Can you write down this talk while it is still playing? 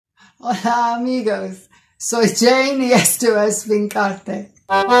Hola amigos, soy Jane y esto es Vincarte.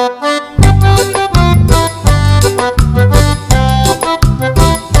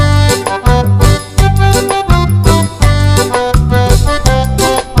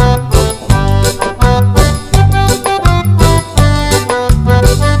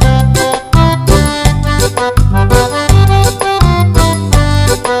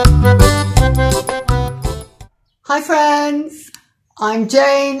 Hi friends, I'm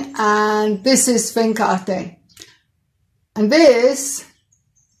Jane and this is Vincarte. And this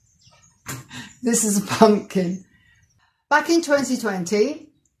is a pumpkin. Back in 2020,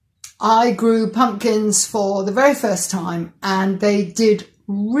 I grew pumpkins for the very first time and they did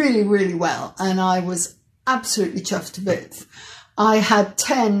really well and I was absolutely chuffed to bits. I had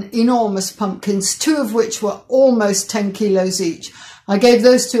 10 enormous pumpkins, 2 of which were almost 10 kilos each. I gave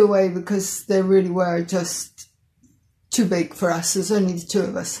those 2 away because they really were just too big for us. There's only the 2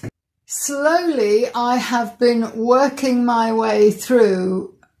 of us. Slowly, I have been working my way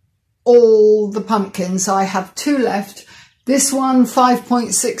through all the pumpkins. I have 2 left. This one,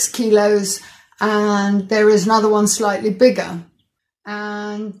 5.6 kilos, and there is another one slightly bigger.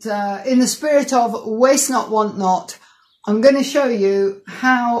 And in the spirit of waste not, want not, I'm going to show you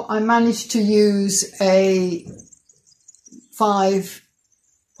how I managed to use a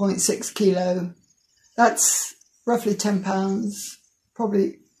 5.6 kilo. That's roughly 10 pounds,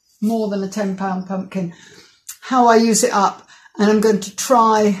 probably more than a 10-pound pumpkin, how I use it up. And I'm going to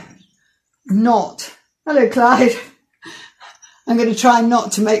try not, hello Clyde, I'm going to try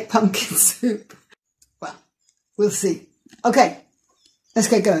not to make pumpkin soup. Well, we'll see. Okay, let's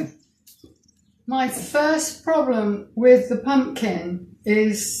get going. My first problem with the pumpkin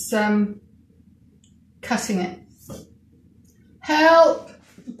is cutting it. Help!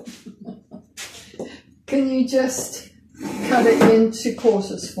 Can you just cut it into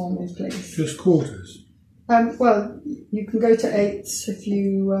quarters for me, please? Just quarters? Well, you can go to 8s if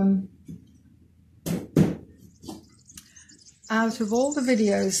you... Out of all the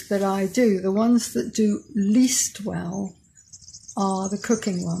videos that I do, the ones that do least well are the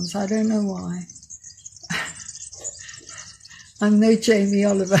cooking ones. I don't know why. I'm no Jamie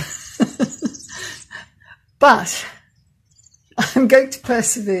Oliver. But I'm going to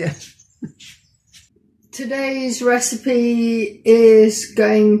persevere. Today's recipe is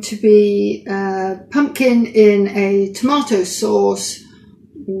going to be pumpkin in a tomato sauce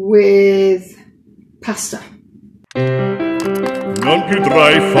with pasta. Non più tra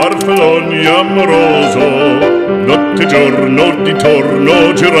i farfalloni amoroso, notte e giorno di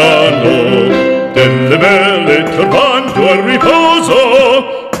torno girano, delle belle turbando al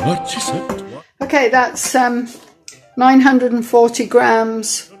riposo, ma ci sento. Okay, that's 940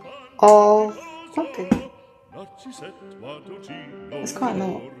 grams of pumpkin. That's quite a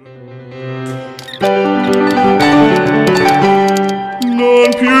lot. Non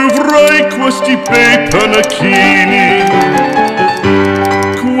più avrai questi bei panacchini,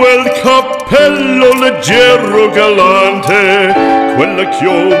 quel cappello leggero galante, quella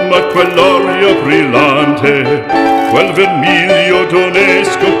chioma, quell'aria brillante, quel vermiglio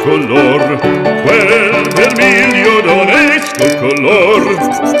d'onesco color, quel vermiglio d'onesco color.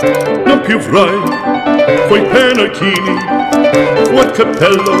 Non più avrai quei panacchini, quel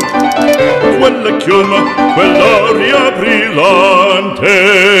cappello, quella chioma, quell'aria brillante.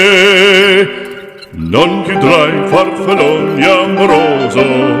 Non più tra i farfalloni amoroso,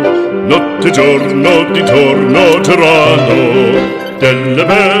 notte e giorno di torno girano, delle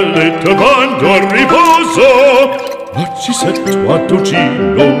belle turbando al riposo, ma ci sento a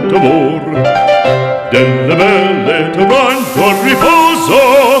dolcino d'amor. Delle belle turbando al riposo,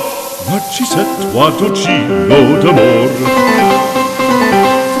 ma ci sento a dolcino d'amor.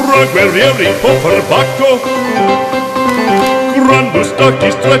 Fra guerrieri po' perbacco, grande stacchi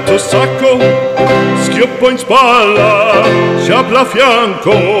stretto sacco, schioppo in spalla, sciabla a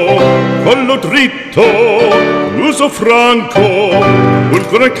fianco, collo dritto, l'uso franco, un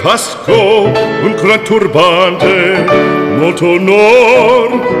gran casco, un gran turbante, molto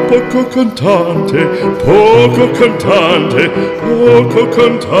onor, poco cantante, poco cantante, poco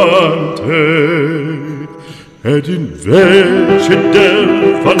cantante. Ed invece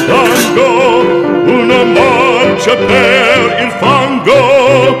del fandango una marcia per il fango,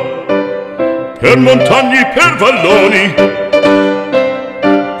 per montagne, per valloni,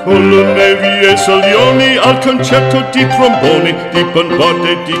 con le nevi e salioni, al concerto di tromboni, di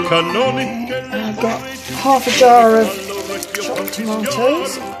bombardie e di cannoni. I've got half a jar of chopped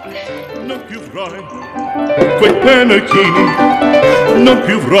tomatoes. Non più avrai quei panacchini, non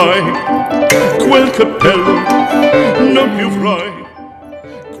più avrai quel cappello, non più avrai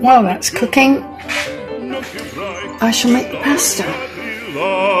While that's cooking, I shall make the pasta.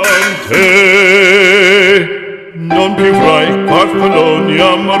 Non più fra i farfalloni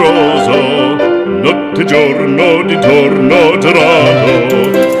amoroso, notte giorno di torno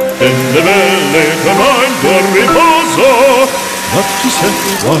girato, delle belle tramando al riposo, ma ci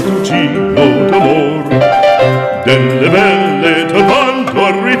sento ad un giro d'amor. Delle belle tramando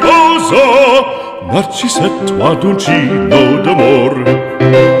al riposo, ma ci sento ad un giro d'amor.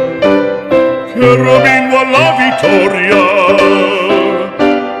 Che rovino alla vittoria,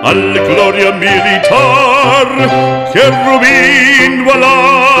 alla gloria militar, che rovino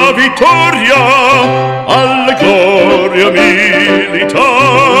alla vittoria, alla gloria militar,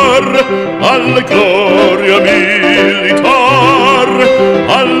 alla gloria militar,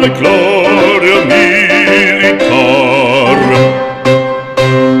 alla gloria militar.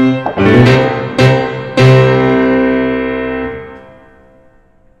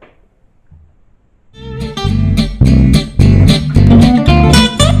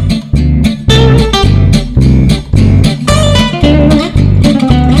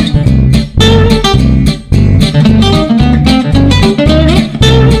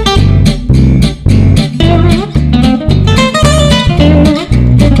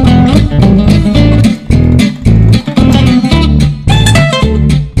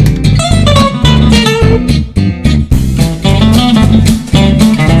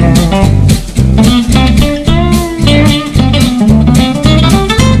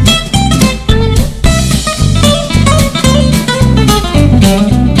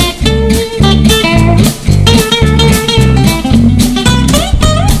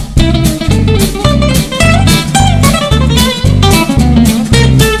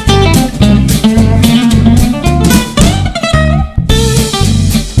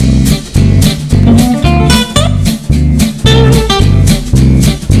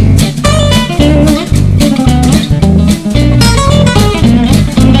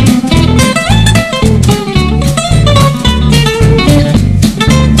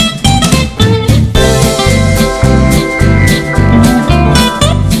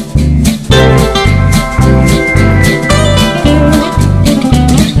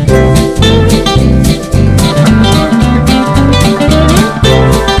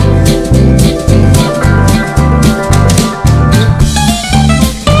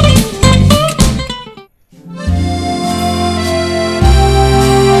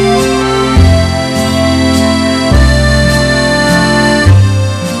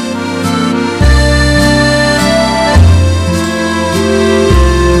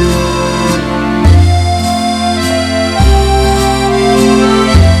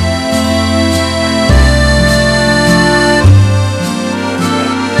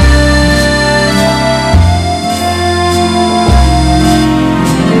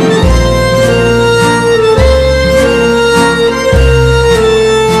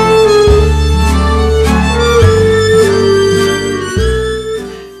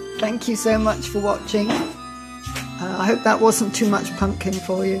 Thank you so much for watching. I hope that wasn't too much pumpkin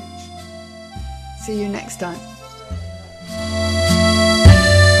for you. See you next time.